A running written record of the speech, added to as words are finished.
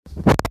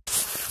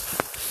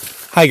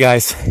Hi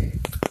guys.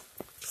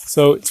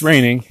 So it's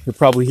raining. You'll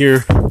probably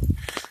hear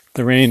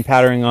the rain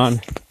pattering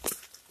on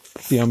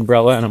the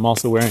umbrella, and I'm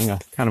also wearing a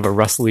kind of a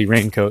rustly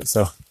raincoat,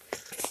 so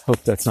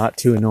hope that's not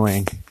too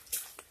annoying.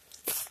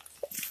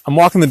 I'm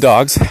walking the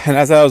dogs, and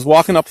as I was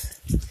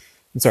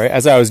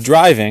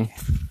driving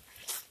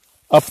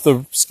up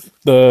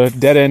the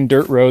dead-end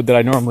dirt road that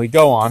I normally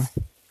go on,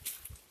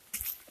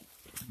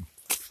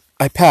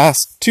 I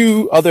passed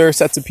two other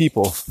sets of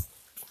people.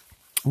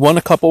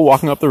 A couple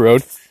walking up the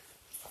road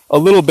a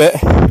little bit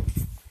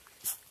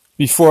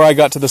before I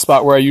got to the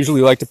spot where I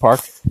usually like to park.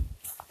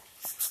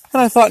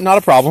 And I thought, not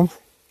a problem.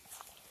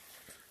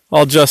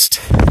 I'll just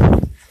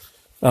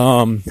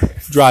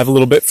drive a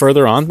little bit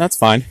further on. That's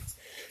fine.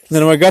 And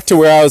then when I got to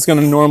where I was going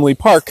to normally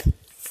park,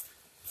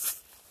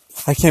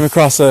 I came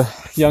across a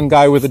young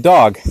guy with a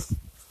dog. And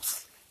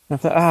I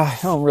thought, I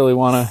don't really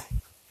want to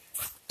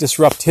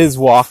disrupt his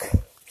walk.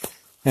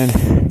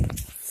 And,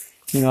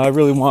 I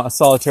really want a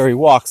solitary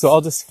walk, so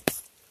I'll just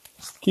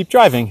keep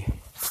driving.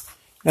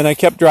 And I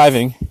kept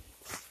driving.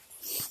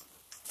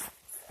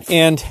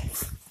 And,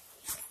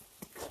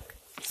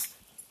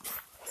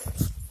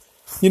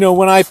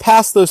 when I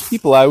passed those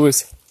people, I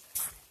was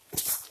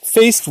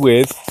faced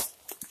with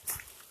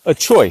a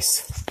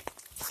choice.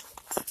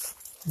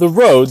 The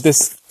road,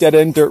 this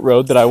dead-end dirt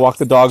road that I walk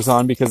the dogs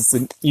on because it's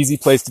an easy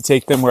place to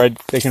take them where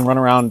they can run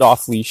around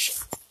off leash.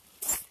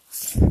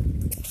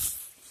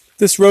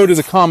 This road is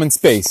a common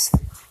space.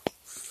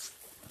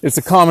 It's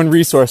a common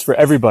resource for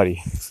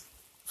everybody.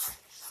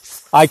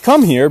 I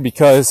come here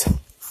because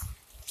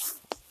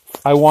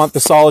I want the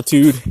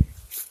solitude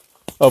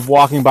of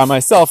walking by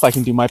myself. I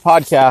can do my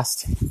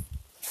podcast,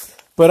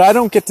 but I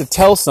don't get to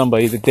tell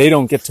somebody that they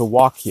don't get to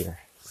walk here.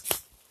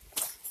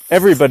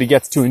 Everybody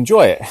gets to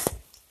enjoy it.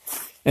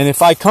 And if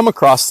I come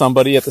across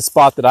somebody at the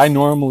spot that I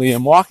normally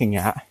am walking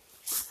at,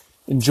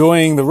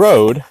 enjoying the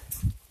road,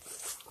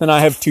 then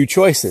I have two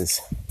choices.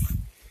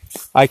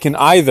 I can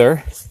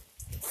either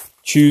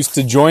choose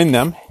to join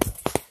them,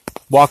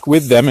 walk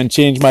with them, and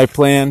change my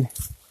plan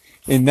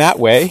in that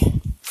way,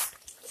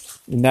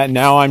 in that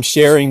now I'm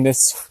sharing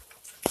this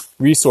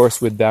resource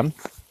with them,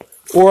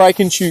 or I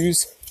can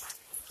choose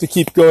to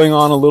keep going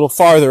on a little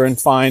farther and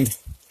find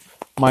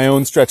my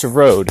own stretch of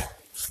road.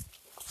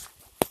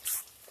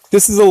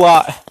 This is a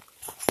lot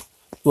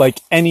like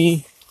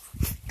any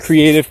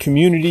creative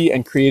community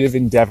and creative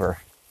endeavor.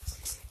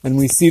 And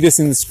we see this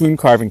in the spoon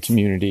carving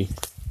community.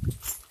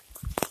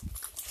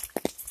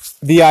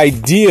 The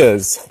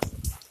ideas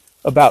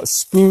about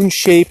spoon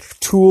shape,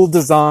 tool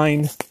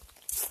design,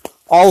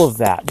 all of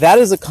that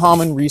is a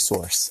common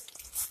resource.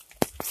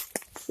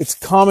 It's a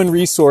common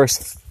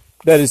resource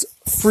that is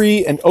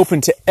free and open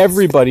to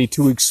everybody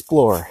to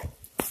explore.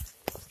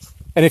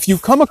 And if you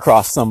come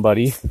across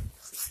somebody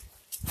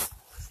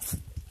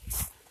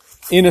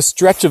in a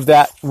stretch of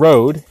that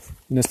road,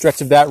 in a stretch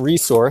of that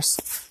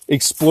resource,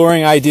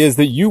 exploring ideas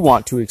that you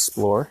want to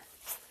explore,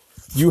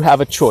 you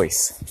have a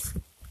choice.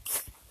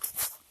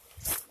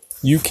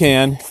 You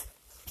can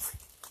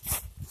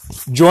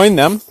join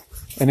them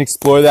and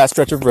explore that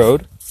stretch of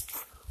road,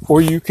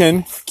 or you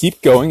can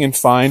keep going and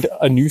find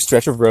a new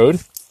stretch of road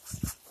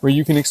where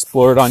you can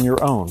explore it on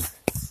your own.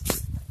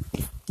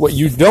 What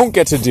you don't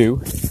get to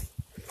do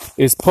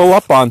is pull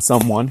up on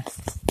someone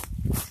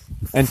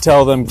and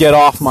tell them, get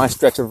off my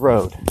stretch of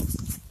road.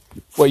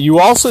 What you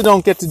also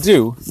don't get to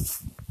do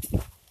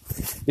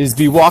is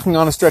be walking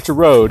on a stretch of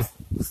road,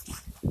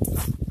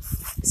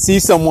 see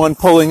someone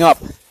pulling up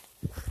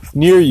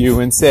near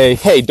you and say,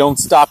 hey, don't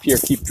stop here,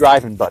 keep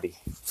driving, buddy.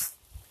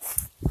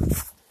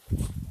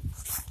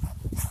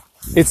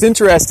 It's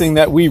interesting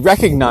that we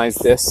recognize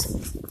this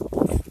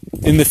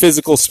in the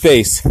physical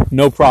space,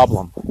 no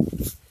problem,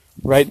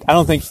 right? I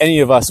don't think any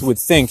of us would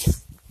think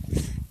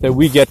that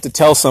we get to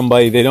tell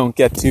somebody they don't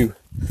get to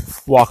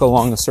walk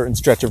along a certain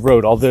stretch of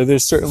road, although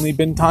there's certainly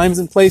been times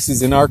and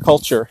places in our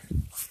culture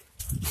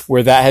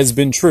where that has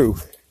been true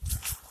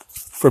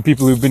for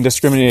people who've been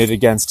discriminated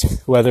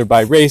against, whether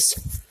by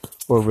race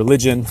or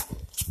religion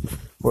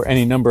or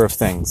any number of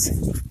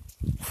things.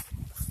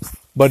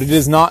 But it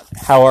is not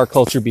how our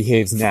culture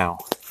behaves now.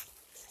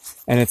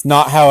 And it's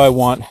not how I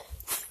want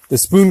the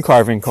spoon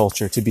carving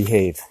culture to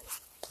behave.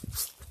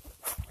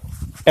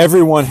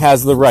 Everyone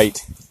has the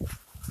right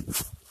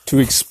to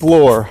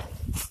explore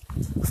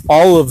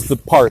all of the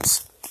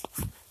parts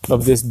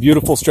of this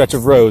beautiful stretch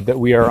of road that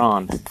we are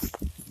on.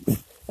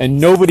 And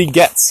nobody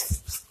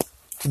gets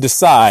to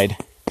decide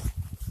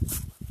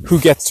who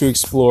gets to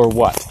explore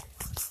what.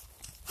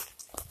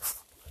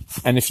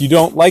 And if you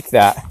don't like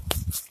that,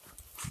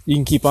 you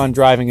can keep on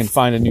driving and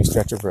find a new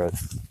stretch of road.